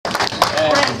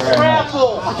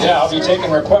Yeah, I'll be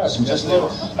taking requests in just a little.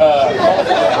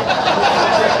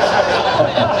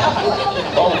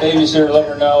 Call the babysitter, let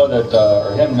her know that,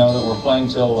 or him know that we're playing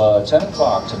till 10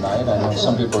 o'clock tonight. I know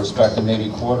some people are expecting maybe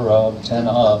quarter of, 10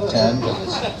 of, 10, but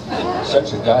it's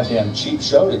such a goddamn cheap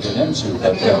show to get into.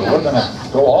 But we're going to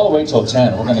go all the way till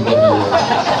 10. We're going to give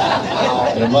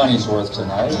you your money's worth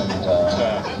tonight. And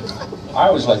I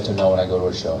always like to know when I go to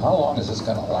a show, how long is this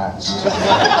going to last?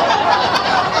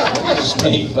 Maybe just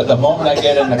me, but the moment I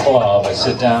get in the club, I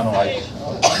sit down and like,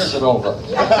 when is it over?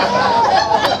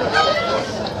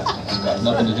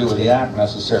 Nothing to do with the act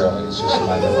necessarily, it's just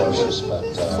my neurosis. But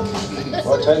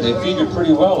well, I tell you, they feed you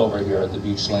pretty well over here at the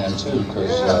Beachland too,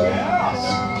 because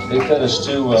they fed us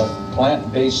 2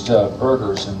 plant-based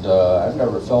burgers, and I've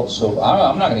never felt so.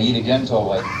 I'm not going to eat again until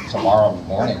like tomorrow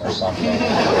morning or something.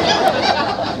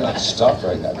 I'm like stuffed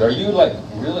right now. Are you like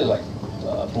really like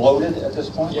bloated at this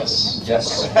point? Yes.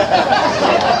 Yes.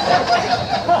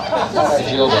 I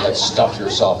feel to like stuff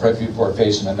yourself right before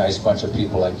facing a nice bunch of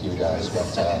people like you guys,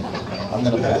 but I'm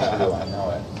going to pull through, I know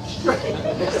it.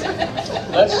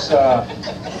 Let's, I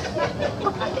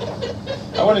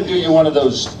want to do you one of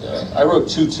those, I wrote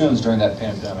 2 tunes during that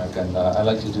pandemic, and I'd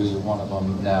like to do you one of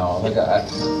them now. Like I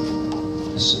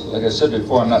said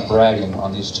before, I'm not bragging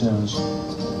on these tunes.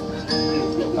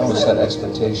 I always set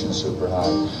expectations super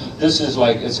high. This is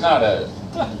like, it's not a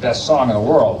best song in the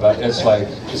world, but it's like,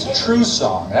 it's a true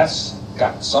song. That's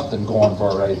got something going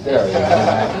for it right there. You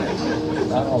know?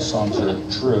 Not all songs are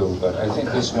true, but I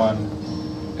think this one,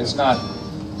 it's not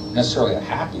necessarily a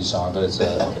happy song, but it's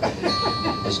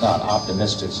not an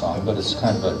optimistic song, but it's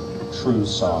kind of a true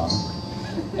song.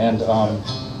 And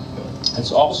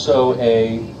it's also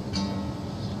I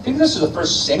think this is the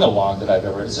first sing-along that I've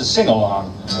ever, it's a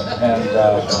sing-along. And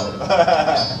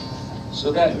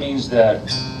so that means that,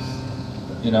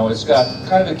 you know, it's got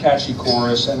kind of a catchy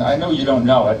chorus, and I know you don't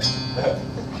know it,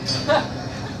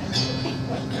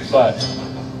 but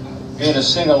being a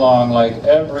sing-along, like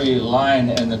every line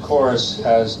in the chorus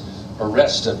has a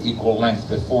rest of equal length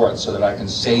before it so that I can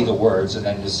say the words and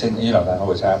then you sing, you know, that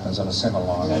always happens on a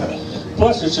sing-along.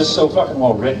 Plus, it's just so fucking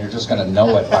well written, you're just going to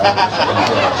know it by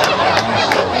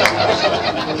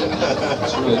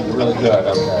it's really, really good,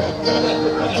 okay.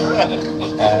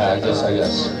 And I guess.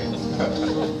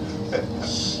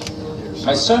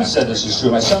 My son said this is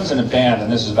true. My son's in a band,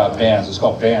 and this is about bands. It's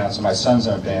called Bands, and my son's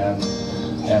in a band.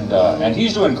 And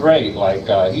he's doing great. Like,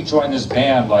 he joined this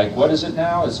band, like, what is it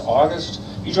now? It's August?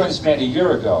 He joined this band a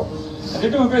year ago. And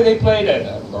they're doing great. They played at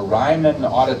a Ryman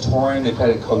Auditorium. They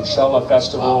played at Coachella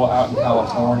Festival out in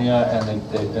California. And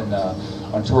they've been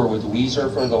on tour with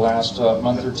Weezer for the last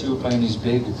month or 2, playing these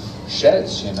big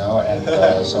sheds, you know. And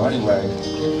so anyway,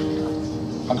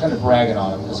 I'm kind of bragging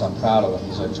on him because I'm proud of him.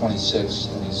 He's like 26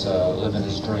 and he's living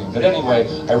his dream. But anyway,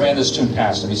 I ran this tune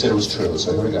past him. He said it was true.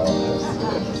 So here we go.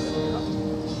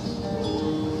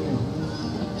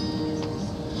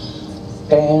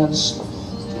 Bands,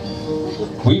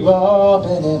 we've all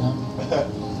been in them.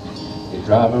 They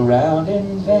drive around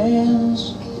in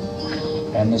vans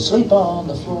and they sleep on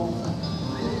the floor.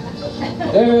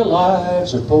 Their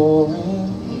lives are boring,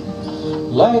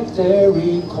 like they're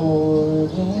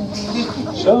recording.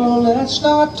 So let's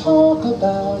not talk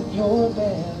about your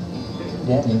band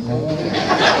anymore.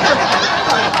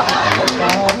 Let's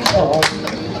not talk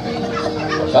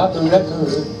about the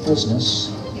record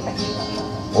business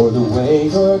or the way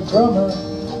your drummer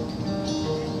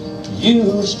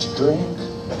used to drink.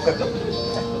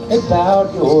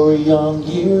 About your young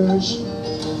years,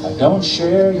 I don't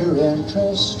share your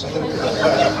interest.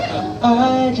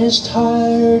 I just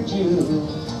hired you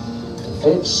to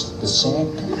fix the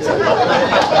sink.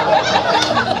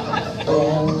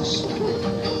 Bands,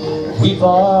 we've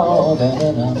all been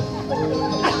in them.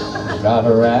 They drive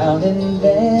around in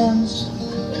vans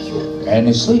and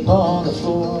they sleep on the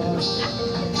floor.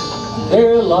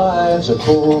 Their lives are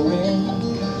boring,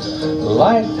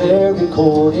 like they're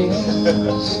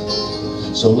recordings.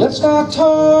 So let's not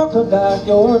talk about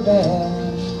your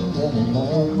band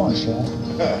anymore. Come on, Shad.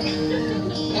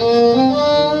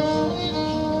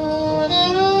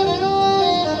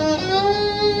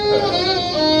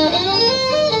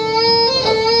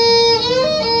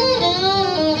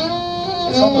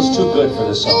 It's almost too good for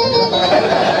this song.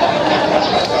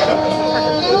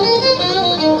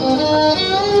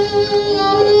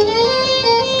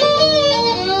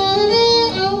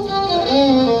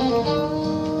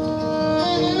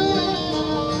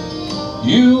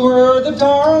 You were the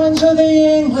darlings of the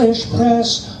English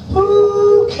press.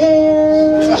 Who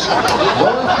cares?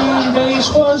 Your fan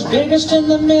base was biggest in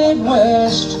the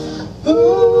Midwest.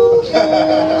 Who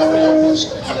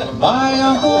cares? My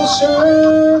uncle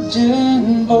served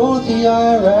in both the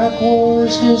Iraq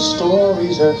wars. His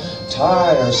stories are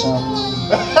tiresome,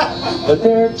 but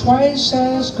they're twice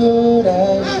as good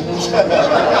as yours.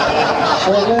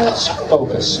 So let's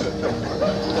focus,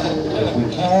 if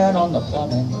we can, on the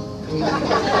plumbing,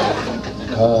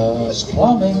 'cause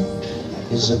plumbing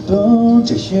is a boon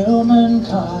to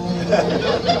humankind.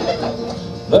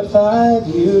 But 5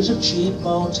 years of cheap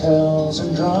motels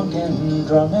and drunken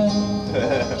drumming,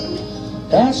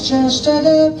 that's just an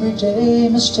everyday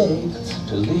mistake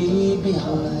to leave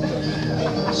behind.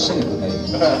 Sing it with me.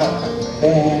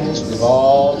 Bands, we've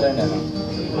all been in them.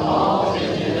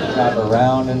 Drive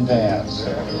around in vans.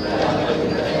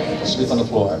 Sleep on the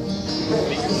floor.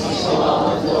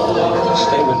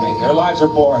 Stay with me. Their lives are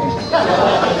boring.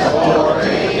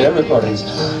 Their recordings.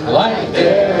 Like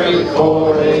their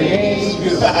recordings.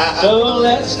 So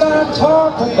let's not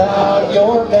talk about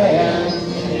your band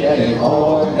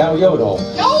anymore. Now yodel.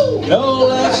 No,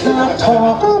 let's not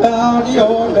talk about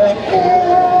your band.